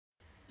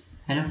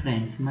Hello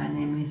friends, my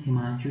name is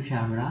Himanshu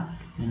Chavra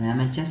and I am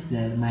a chess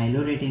player. My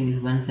elo rating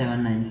is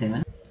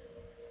 1797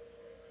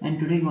 and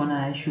today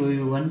gonna show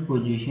you one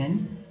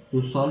position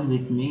to solve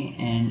with me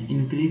and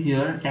increase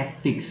your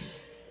tactics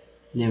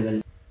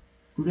level.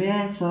 Today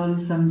I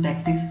solved some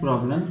tactics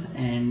problems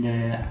and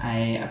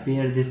I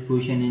appear this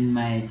position in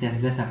my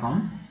chessbase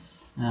account.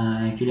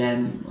 Actually I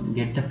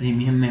get the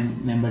premium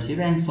membership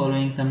and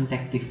solving some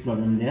tactics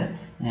problem there,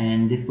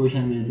 and this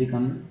position will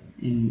become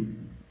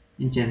in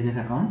chessbase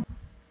account.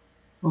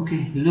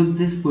 Okay, look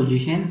this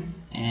position,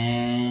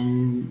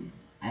 and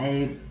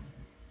I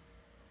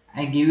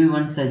give you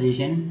one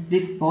suggestion.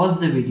 Please pause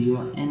the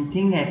video and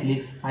think at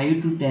least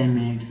 5 to 10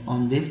 minutes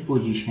on this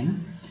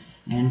position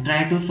and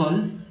try to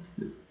solve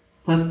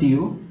first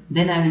you,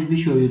 then I will be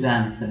show you the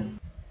answer.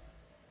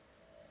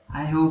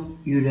 I hope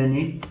you done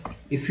it.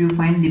 If you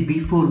find the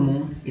b4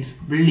 move, it's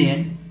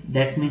brilliant.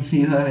 That means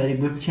you are a very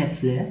good chess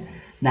player.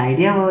 The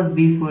idea was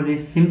b4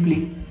 is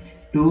simply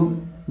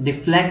to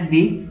deflect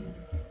the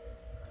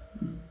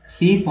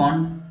c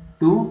pawn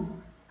to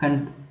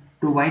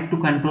white to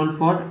control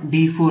for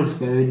d4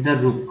 square with the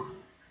rook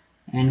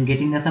and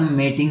getting some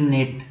mating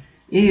net.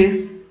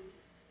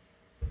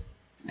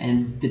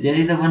 And there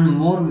is a one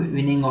more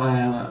winning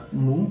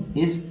move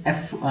is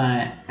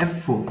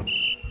f4.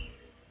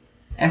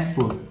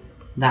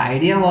 The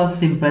idea was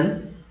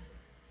simple,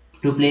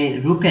 to play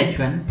rook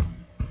h1.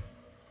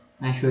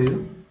 I show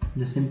you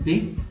the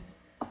simply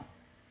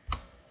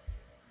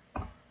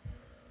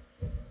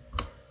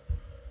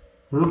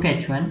rook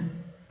h1,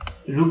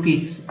 rook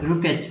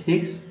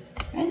h6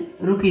 and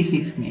rook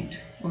e6 mate.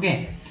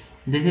 Okay,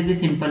 this is the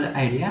simple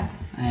idea.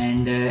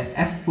 And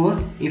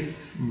f4, if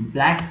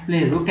blacks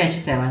play rook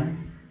h7,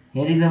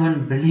 here is the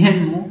one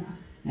brilliant move,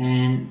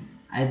 and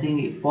I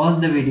think pause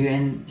the video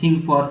and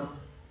think for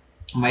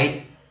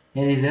white.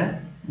 Here is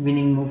a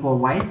winning move for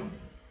white.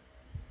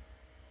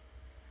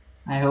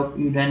 I hope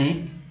you done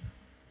it.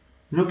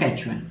 Rook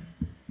h1,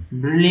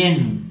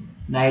 brilliant move.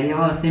 The idea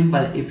was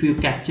simple. If you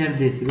capture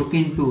this rook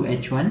into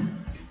h1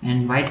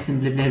 and white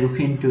simply play rook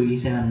into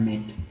e7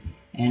 mate,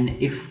 and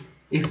if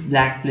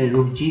black play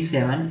rook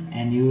g7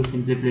 and you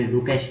simply play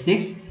rook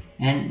h6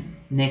 and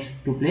next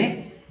to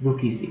play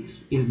rook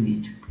e6 is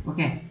mate.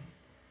 Okay,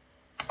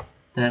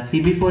 the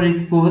cb4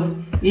 is forced.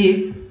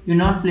 If you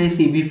not play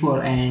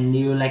cb4 and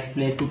you like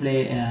play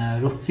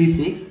rook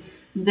c6,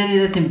 there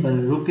is a simple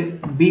rook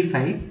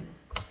b5,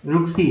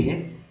 rook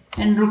c8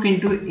 and rook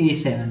into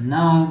a7.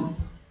 Now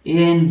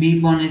a and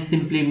b pawn is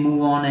simply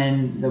move on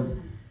and the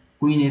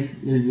queen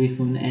will be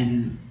soon,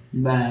 and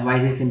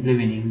white is simply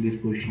winning this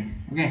position.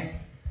 Okay,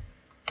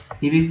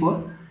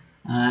 cb4,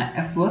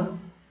 f4,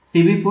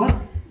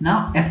 cb4.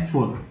 Now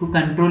f4 to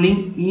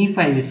controlling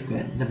e5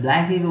 square. The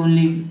black is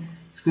only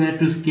square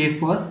to escape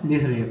for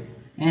this rave,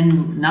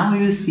 and now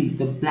you see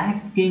the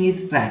black's king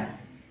is trapped.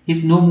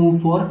 He's no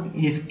move for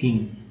his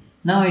king.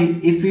 Now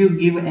if you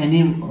give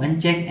any one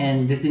check,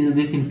 and this will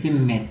be simply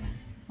mate.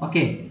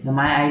 Okay,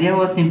 my idea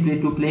was simply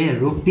to play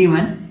rook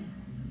d1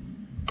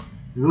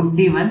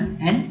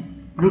 and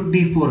rook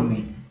d4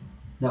 mate.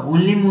 The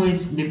only move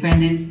is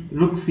defend is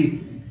rook c6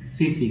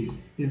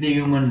 is the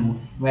human move,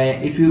 where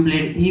if you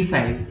played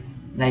e5,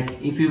 like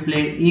if you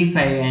played e5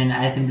 and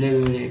I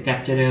simply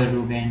capture a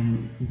rook,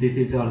 and this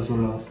is also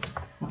lost.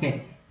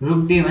 Okay,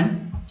 rook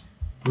d1,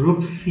 rook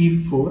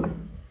c4.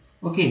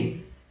 Okay,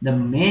 the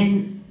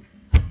main,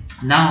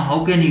 now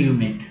how can you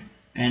mate?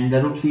 And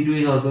the rook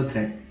c2 is also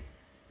threat.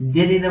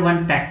 There is a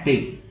one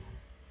tactics.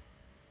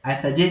 I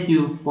suggest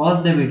you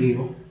pause the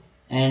video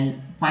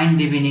and find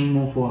the winning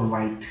move for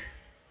white.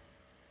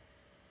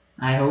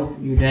 I hope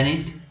you done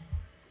it.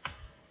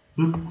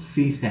 Rook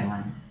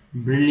c7,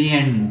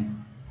 brilliant move.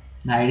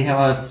 The idea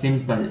was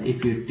simple.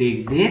 If you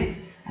take this,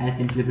 I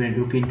simply play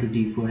rook into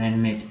d4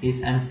 and mate is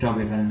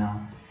unstoppable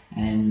now.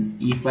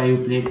 And if you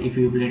played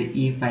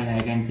e5,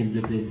 I can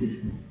simply play this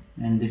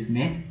and this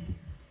mate.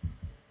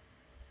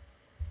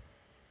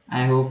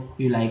 I hope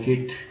you like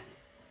it,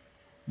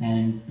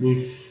 and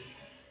please,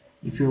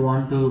 if you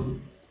want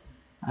to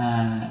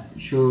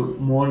show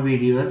more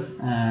videos,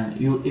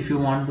 if you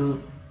want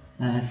to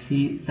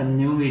see some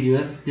new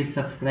videos, please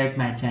subscribe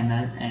my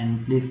channel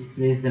and please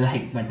press the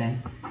like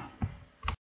button.